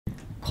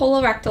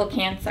Colorectal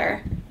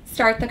cancer.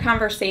 Start the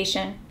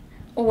conversation.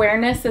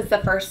 Awareness is the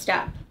first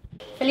step.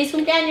 Feliz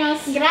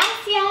cumpleaños!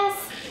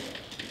 Gracias!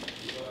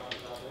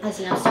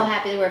 Listen, I'm so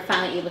happy that we're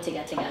finally able to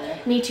get together.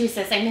 Me too,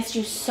 sis. I missed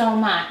you so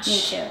much. Me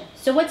too.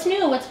 So what's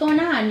new? What's going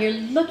on? You're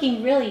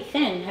looking really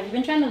thin. Have you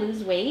been trying to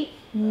lose weight?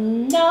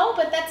 No,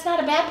 but that's not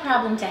a bad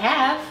problem to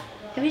have.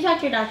 Have you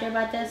talked to your doctor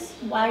about this?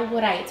 Why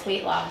would I? It's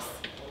weight loss.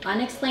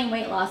 Unexplained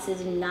weight loss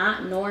is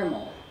not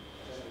normal.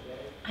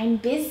 I'm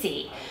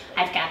busy.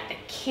 I've got the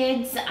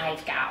kids,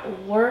 I've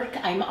got work,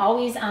 I'm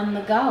always on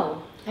the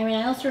go. I mean,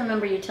 I also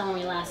remember you telling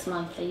me last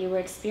month that you were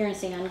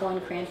experiencing ongoing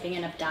cramping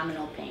and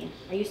abdominal pain.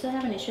 Are you still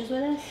having issues with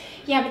this?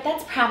 Yeah, but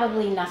that's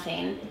probably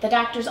nothing. The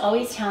doctor's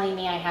always telling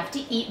me I have to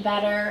eat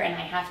better and I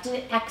have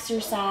to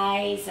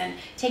exercise and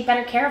take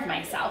better care of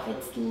myself.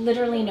 It's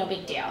literally no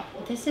big deal.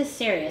 This is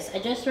serious. I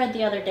just read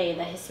the other day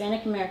that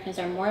Hispanic Americans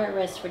are more at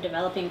risk for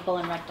developing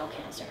colorectal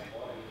cancer.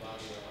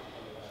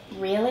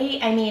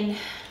 Really? I mean,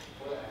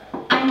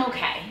 I'm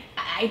okay.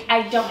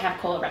 I don't have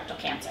colorectal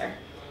cancer.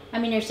 I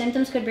mean, your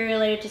symptoms could be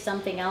related to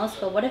something else,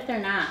 but what if they're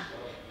not?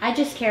 I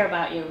just care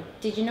about you.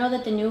 Did you know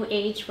that the new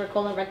age for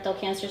colorectal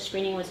cancer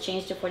screening was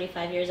changed to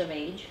 45 years of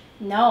age?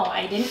 No,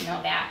 I didn't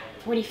know that.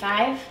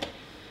 45?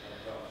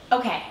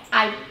 Okay,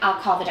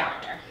 I'll call the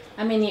doctor.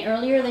 I mean, the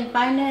earlier they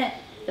find it,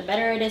 the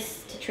better it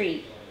is to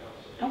treat.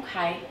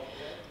 Okay.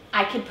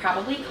 I could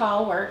probably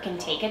call work and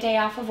take a day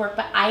off of work,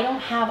 but I don't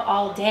have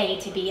all day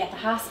to be at the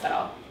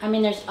hospital. I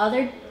mean, there's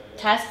other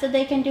tests that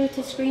they can do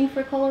to screen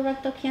for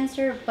colorectal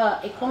cancer,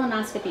 but a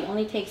colonoscopy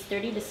only takes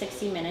 30 to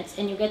 60 minutes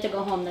and you get to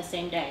go home the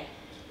same day.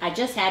 I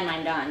just had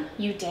mine done.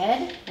 You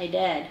did? I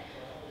did.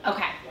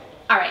 Okay.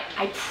 All right.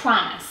 I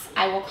promise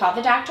I will call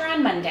the doctor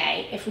on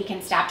Monday if we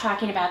can stop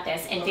talking about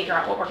this and figure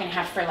out what we're going to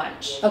have for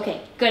lunch.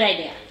 Okay, good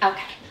idea.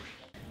 Okay.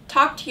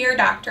 Talk to your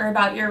doctor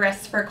about your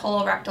risks for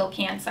colorectal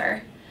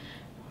cancer.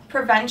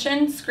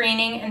 Prevention,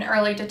 screening, and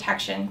early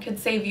detection could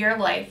save your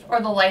life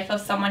or the life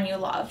of someone you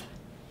love.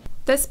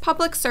 This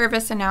public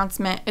service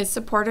announcement is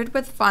supported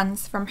with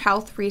funds from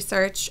Health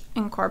Research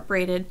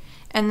Incorporated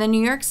and the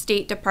New York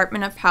State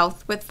Department of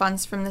Health with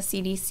funds from the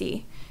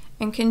CDC,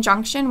 in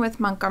conjunction with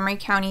Montgomery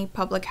County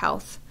Public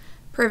Health.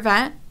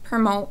 Prevent,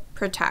 promote,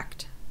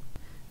 protect.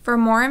 For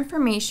more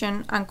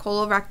information on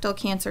colorectal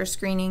cancer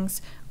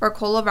screenings or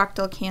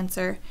colorectal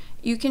cancer,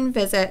 you can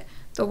visit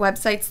the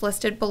websites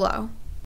listed below.